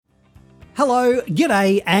Hello,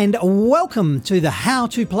 g'day, and welcome to the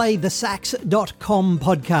howtoplaythesax.com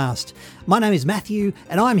podcast. My name is Matthew,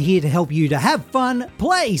 and I'm here to help you to have fun,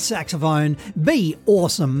 play saxophone, be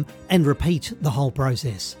awesome, and repeat the whole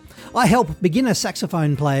process. I help beginner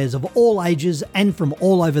saxophone players of all ages and from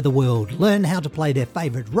all over the world learn how to play their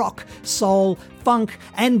favourite rock, soul, funk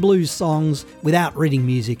and blues songs without reading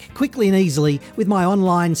music, quickly and easily with my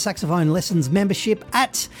online saxophone lessons membership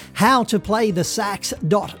at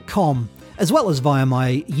howtoplaythesax.com, as well as via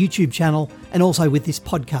my YouTube channel and also with this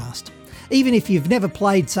podcast. Even if you've never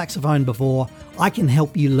played saxophone before, I can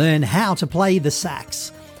help you learn how to play the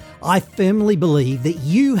sax. I firmly believe that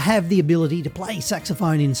you have the ability to play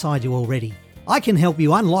saxophone inside you already. I can help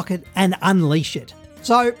you unlock it and unleash it.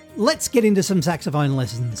 So let's get into some saxophone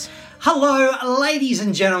lessons. Hello, ladies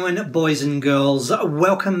and gentlemen, boys and girls.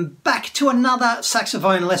 Welcome back to another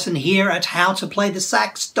saxophone lesson here at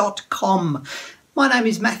howtoplaythesax.com. My name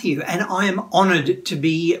is Matthew, and I am honoured to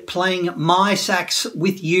be playing my sax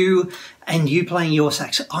with you and you playing your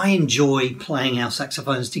sax. I enjoy playing our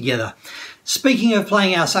saxophones together. Speaking of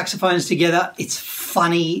playing our saxophones together, it's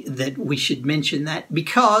funny that we should mention that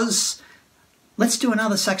because let's do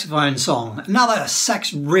another saxophone song, another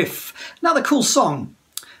sax riff, another cool song.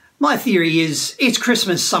 My theory is it's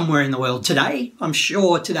Christmas somewhere in the world today. I'm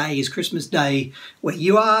sure today is Christmas Day where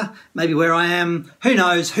you are, maybe where I am. Who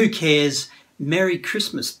knows? Who cares? Merry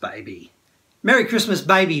Christmas, Baby. Merry Christmas,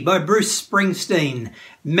 Baby by Bruce Springsteen.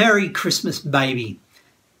 Merry Christmas, Baby.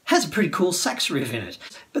 Has a pretty cool sax riff in it.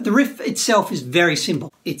 But the riff itself is very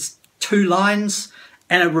simple. It's 2 lines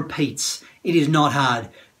and it repeats. It is not hard.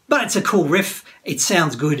 But it's a cool riff. It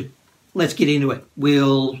sounds good. Let's get into it.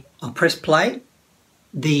 I'll press play.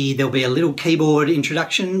 There'll be a little keyboard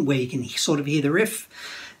introduction where you can sort of hear the riff.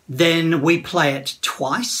 Then we play it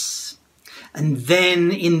twice. And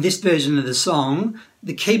then in this version of the song,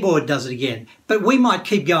 the keyboard does it again. But we might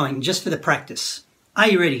keep going just for the practice. Are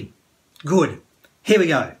you ready? Good. Here we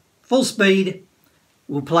go. Full speed.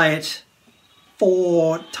 We'll play it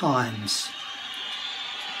 4 times.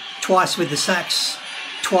 Twice with the sax,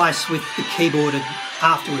 twice with the keyboard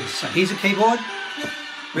afterwards. So here's a keyboard.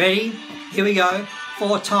 Ready? Here we go.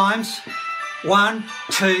 4 times. 1,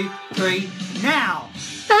 2, 3, now!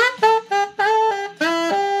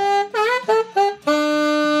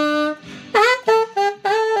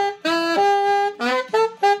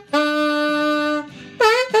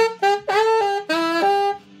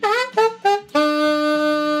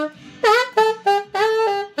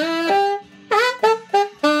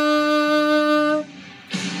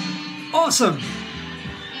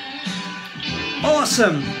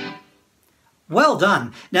 Awesome. Well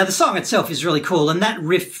done. Now the song itself is really cool and that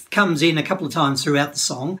riff comes in a couple of times throughout the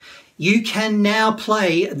song. You can now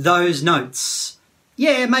play those notes.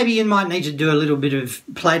 Yeah, maybe you might need to do a little bit of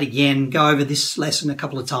play it again, go over this lesson a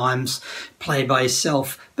couple of times, play it by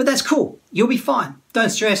yourself, but that's cool. You'll be fine. Don't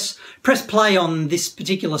stress. Press play on this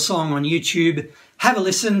particular song on YouTube. Have a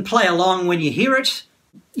listen, play along when you hear it.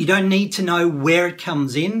 You don't need to know where it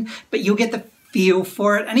comes in, but you'll get the feel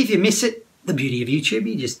for it. And if you miss it, the beauty of YouTube,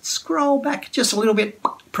 you just scroll back just a little bit,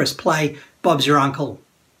 press play, Bob's your uncle,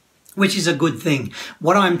 which is a good thing.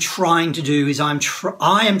 What I'm trying to do is I am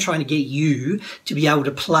trying to get you to be able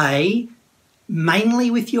to play mainly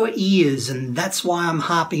with your ears, and that's why I'm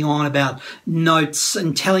harping on about notes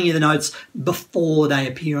and telling you the notes before they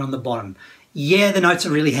appear on the bottom. Yeah, the notes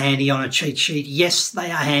are really handy on a cheat sheet. Yes,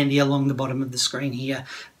 they are handy along the bottom of the screen here.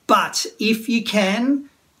 But if you can,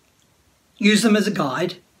 use them as a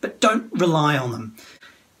guide, but don't rely on them.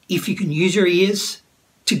 If you can use your ears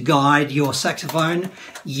to guide your saxophone,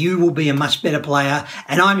 you will be a much better player.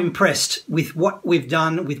 And I'm impressed with what we've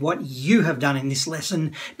done, with what you have done in this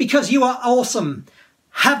lesson, because you are awesome.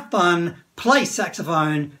 Have fun, play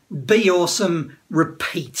saxophone, be awesome,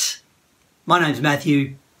 repeat. My name's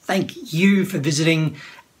Matthew. Thank you for visiting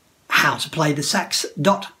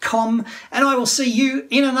howtoplaythesax.com, and I will see you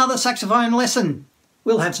in another saxophone lesson.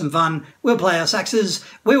 We'll have some fun, we'll play our saxes,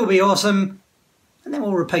 we will be awesome, and then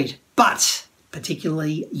we'll repeat. But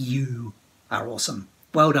particularly you are awesome.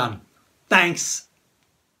 Well done. Thanks.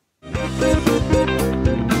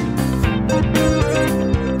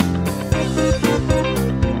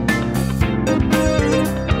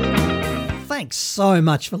 Thanks so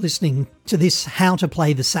much for listening to this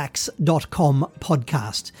howtoplaythesax.com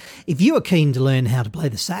podcast. If you are keen to learn how to play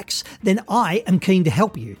the sax, then I am keen to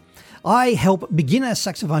help you. I help beginner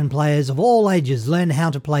saxophone players of all ages learn how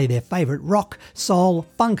to play their favourite rock, soul,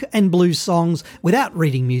 funk and blues songs without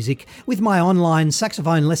reading music with my online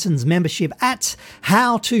saxophone lessons membership at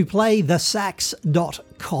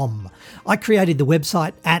howtoplaythesax.com. I created the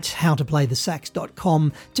website at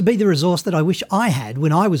howtoplaythesax.com to be the resource that I wish I had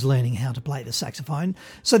when I was learning how to play the saxophone,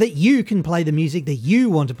 so that you can play the music that you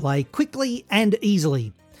want to play quickly and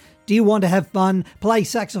easily. Do you want to have fun, play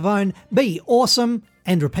saxophone, be awesome,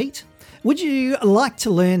 and repeat? Would you like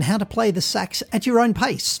to learn how to play the sax at your own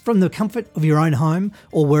pace from the comfort of your own home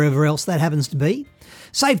or wherever else that happens to be?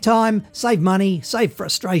 Save time, save money, save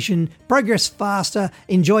frustration, progress faster,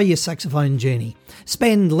 enjoy your saxophone journey.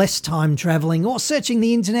 Spend less time travelling or searching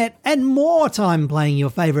the internet and more time playing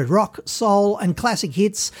your favourite rock, soul and classic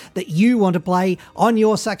hits that you want to play on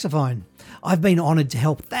your saxophone. I've been honoured to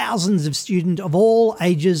help thousands of students of all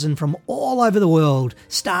ages and from all over the world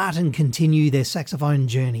start and continue their saxophone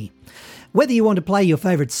journey. Whether you want to play your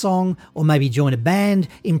favourite song or maybe join a band,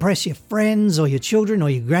 impress your friends or your children or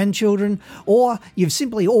your grandchildren, or you've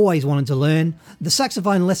simply always wanted to learn, the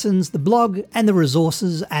saxophone lessons, the blog and the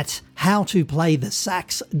resources at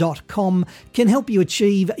howtoplaythesax.com can help you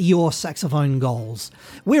achieve your saxophone goals.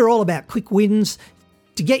 We're all about quick wins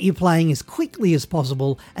to get you playing as quickly as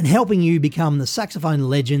possible and helping you become the saxophone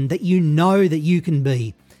legend that you know that you can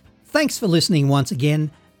be. Thanks for listening once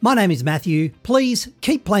again. My name is Matthew. Please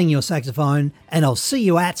keep playing your saxophone and I'll see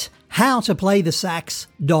you at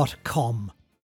howtoplaythesax.com.